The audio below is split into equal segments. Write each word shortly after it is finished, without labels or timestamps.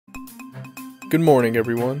Good morning,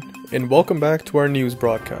 everyone, and welcome back to our news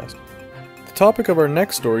broadcast. The topic of our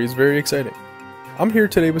next story is very exciting. I'm here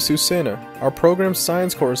today with Susanna, our program's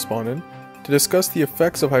science correspondent, to discuss the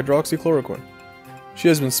effects of hydroxychloroquine. She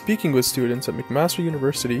has been speaking with students at McMaster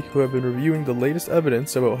University who have been reviewing the latest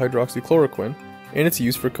evidence about hydroxychloroquine and its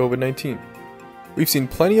use for COVID-19. We've seen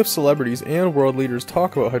plenty of celebrities and world leaders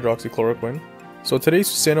talk about hydroxychloroquine, so today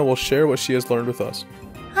Susanna will share what she has learned with us.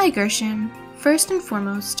 Hi Gursharan. First and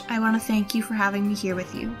foremost, I want to thank you for having me here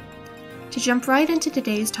with you. To jump right into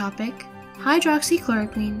today's topic,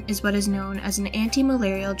 hydroxychloroquine is what is known as an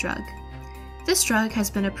anti-malarial drug. This drug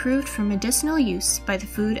has been approved for medicinal use by the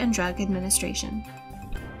Food and Drug Administration.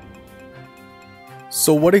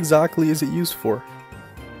 So what exactly is it used for?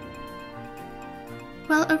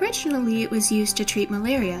 Well, originally it was used to treat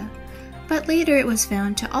malaria, but later it was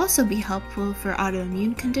found to also be helpful for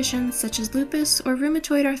autoimmune conditions such as lupus or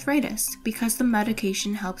rheumatoid arthritis because the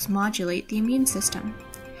medication helps modulate the immune system.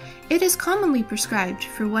 It is commonly prescribed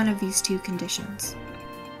for one of these two conditions.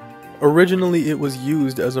 Originally it was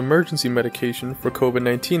used as emergency medication for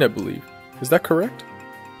COVID-19, I believe. Is that correct?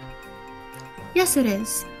 Yes, it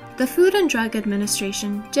is. The Food and Drug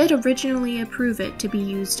Administration did originally approve it to be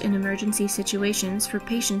used in emergency situations for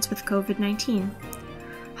patients with COVID-19.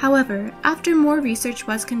 However, after more research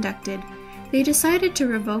was conducted, they decided to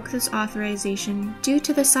revoke this authorization due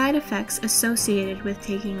to the side effects associated with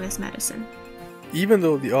taking this medicine. Even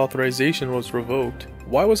though the authorization was revoked,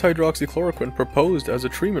 why was hydroxychloroquine proposed as a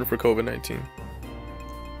treatment for COVID-19?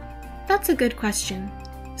 That's a good question.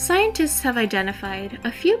 Scientists have identified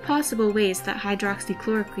a few possible ways that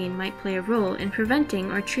hydroxychloroquine might play a role in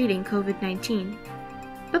preventing or treating COVID-19.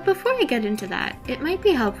 But before I get into that, it might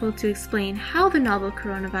be helpful to explain how the novel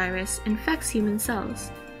coronavirus infects human cells.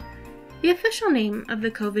 The official name of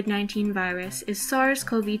the COVID-19 virus is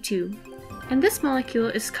SARS-CoV-2, and this molecule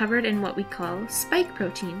is covered in what we call spike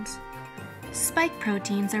proteins. Spike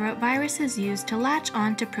proteins are what viruses use to latch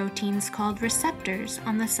onto proteins called receptors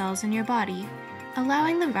on the cells in your body,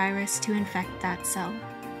 allowing the virus to infect that cell.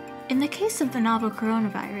 In the case of the novel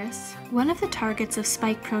coronavirus, one of the targets of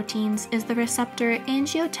spike proteins is the receptor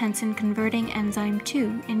Angiotensin converting enzyme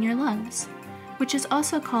 2 in your lungs, which is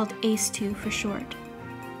also called ACE2 for short.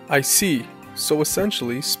 I see. So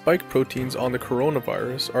essentially, spike proteins on the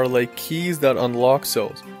coronavirus are like keys that unlock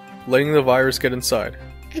cells, letting the virus get inside.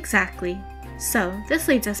 Exactly. So, this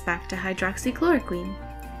leads us back to hydroxychloroquine.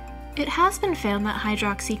 It has been found that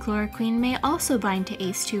hydroxychloroquine may also bind to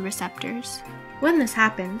ACE2 receptors. When this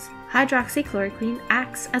happens, hydroxychloroquine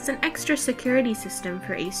acts as an extra security system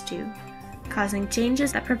for ACE2, causing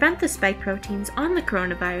changes that prevent the spike proteins on the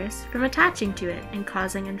coronavirus from attaching to it and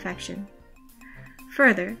causing infection.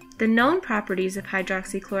 Further, the known properties of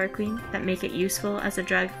hydroxychloroquine that make it useful as a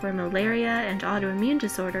drug for malaria and autoimmune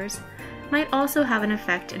disorders might also have an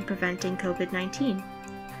effect in preventing COVID-19.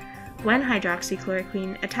 When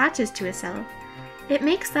hydroxychloroquine attaches to a cell, it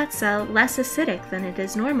makes that cell less acidic than it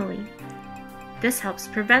is normally. This helps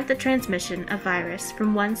prevent the transmission of virus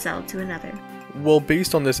from one cell to another. Well,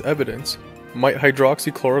 based on this evidence, might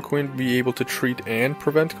hydroxychloroquine be able to treat and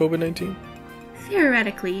prevent COVID-19?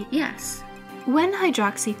 Theoretically, yes. When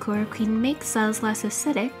hydroxychloroquine makes cells less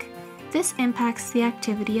acidic, this impacts the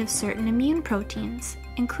activity of certain immune proteins,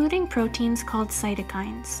 including proteins called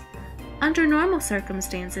cytokines. Under normal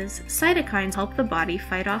circumstances, cytokines help the body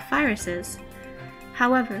fight off viruses.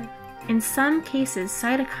 However, in some cases,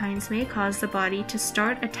 cytokines may cause the body to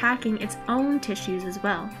start attacking its own tissues as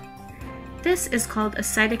well. This is called a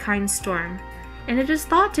cytokine storm, and it is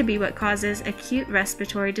thought to be what causes acute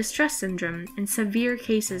respiratory distress syndrome in severe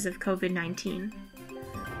cases of COVID-19.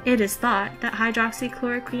 It is thought that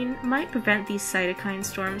hydroxychloroquine might prevent these cytokine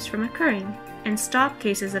storms from occurring and stop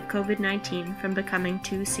cases of COVID-19 from becoming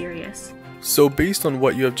too serious. So based on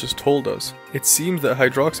what you have just told us, it seems that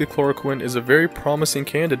hydroxychloroquine is a very promising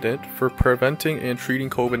candidate for preventing and treating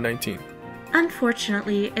COVID-19.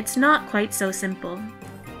 Unfortunately, it's not quite so simple.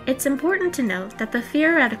 It's important to note that the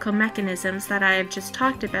theoretical mechanisms that I have just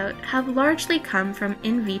talked about have largely come from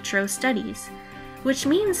in vitro studies, which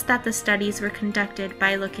means that the studies were conducted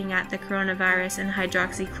by looking at the coronavirus and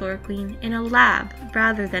hydroxychloroquine in a lab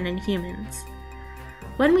rather than in humans.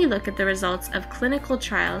 When we look at the results of clinical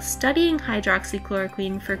trials studying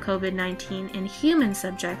hydroxychloroquine for COVID-19 in human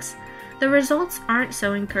subjects, the results aren't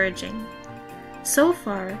so encouraging. So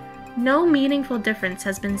far, no meaningful difference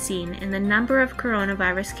has been seen in the number of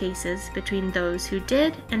coronavirus cases between those who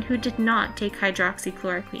did and who did not take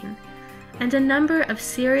hydroxychloroquine, and a number of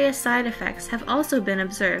serious side effects have also been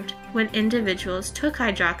observed when individuals took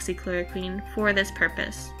hydroxychloroquine for this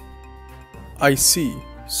purpose. I see.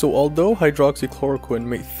 So although hydroxychloroquine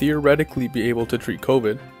may theoretically be able to treat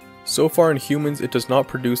COVID, so far in humans it does not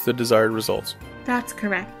produce the desired results. That's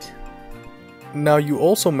correct. Now you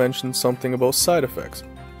also mentioned something about side effects.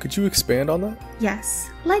 Could you expand on that? Yes.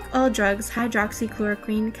 Like all drugs,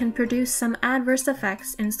 hydroxychloroquine can produce some adverse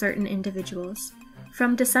effects in certain individuals.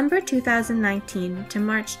 From December 2019 to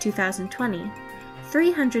March 2020,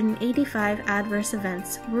 385 adverse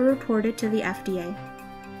events were reported to the FDA.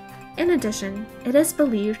 In addition, it is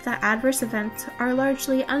believed that adverse events are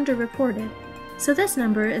largely underreported, so this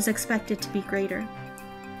number is expected to be greater.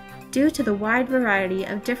 Due to the wide variety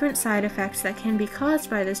of different side effects that can be caused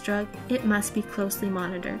by this drug, it must be closely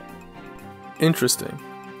monitored. Interesting.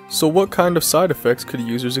 So what kind of side effects could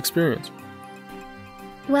users experience?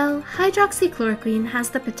 Well, hydroxychloroquine has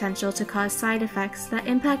the potential to cause side effects that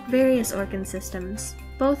impact various organ systems,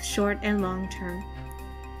 both short and long term.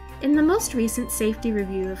 In the most recent safety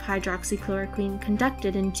review of hydroxychloroquine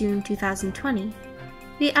conducted in June 2020,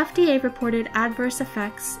 the FDA reported adverse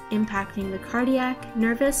effects impacting the cardiac,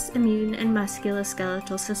 nervous, immune, and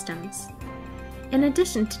musculoskeletal systems, in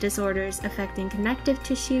addition to disorders affecting connective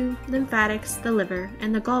tissue, lymphatics, the liver,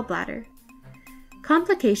 and the gallbladder.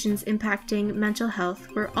 Complications impacting mental health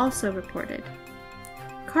were also reported.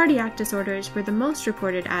 Cardiac disorders were the most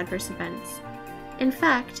reported adverse events. In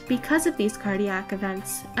fact, because of these cardiac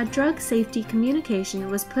events, a drug safety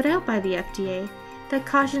communication was put out by the FDA that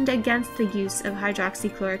cautioned against the use of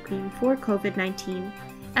hydroxychloroquine for COVID-19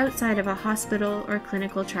 outside of a hospital or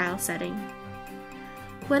clinical trial setting.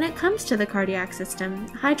 When it comes to the cardiac system,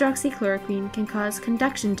 hydroxychloroquine can cause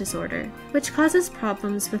conduction disorder, which causes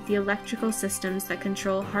problems with the electrical systems that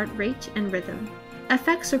control heart rate and rhythm.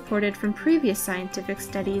 Effects reported from previous scientific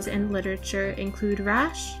studies and literature include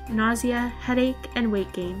rash, nausea, headache, and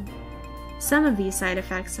weight gain. Some of these side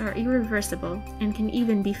effects are irreversible and can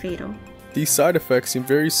even be fatal. These side effects seem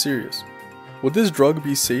very serious. Would this drug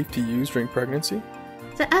be safe to use during pregnancy?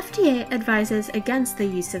 The FDA advises against the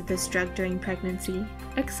use of this drug during pregnancy,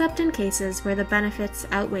 except in cases where the benefits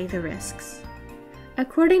outweigh the risks.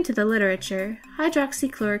 According to the literature,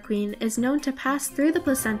 hydroxychloroquine is known to pass through the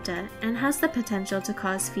placenta and has the potential to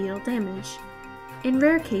cause fetal damage. In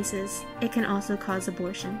rare cases, it can also cause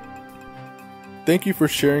abortion. Thank you for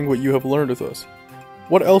sharing what you have learned with us.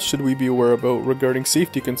 What else should we be aware about regarding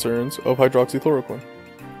safety concerns of hydroxychloroquine?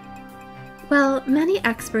 Well, many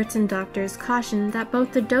experts and doctors caution that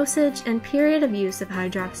both the dosage and period of use of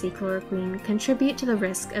hydroxychloroquine contribute to the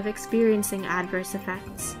risk of experiencing adverse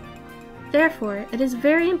effects. Therefore, it is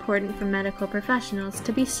very important for medical professionals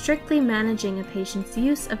to be strictly managing a patient's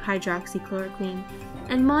use of hydroxychloroquine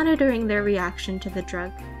and monitoring their reaction to the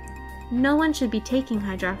drug. No one should be taking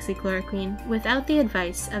hydroxychloroquine without the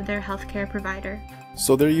advice of their healthcare provider.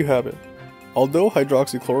 So there you have it. Although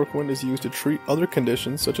hydroxychloroquine is used to treat other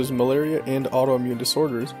conditions such as malaria and autoimmune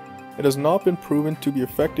disorders, it has not been proven to be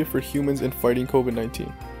effective for humans in fighting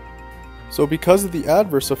COVID-19. So because of the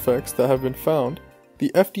adverse effects that have been found,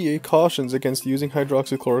 the FDA cautions against using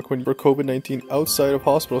hydroxychloroquine for COVID-19 outside of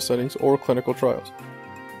hospital settings or clinical trials.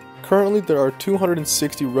 Currently, there are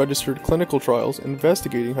 260 registered clinical trials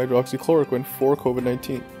investigating hydroxychloroquine for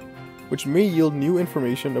COVID-19, which may yield new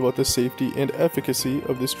information about the safety and efficacy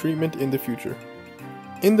of this treatment in the future.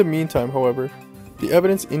 In the meantime, however, the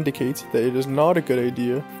evidence indicates that it is not a good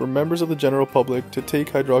idea for members of the general public to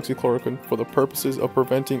take hydroxychloroquine for the purposes of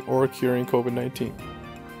preventing or curing COVID-19.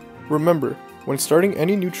 Remember, when starting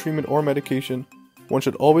any new treatment or medication, one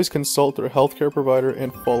should always consult their healthcare provider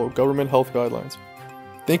and follow government health guidelines.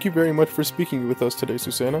 Thank you very much for speaking with us today,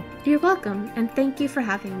 Susanna. You're welcome, and thank you for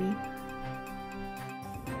having me.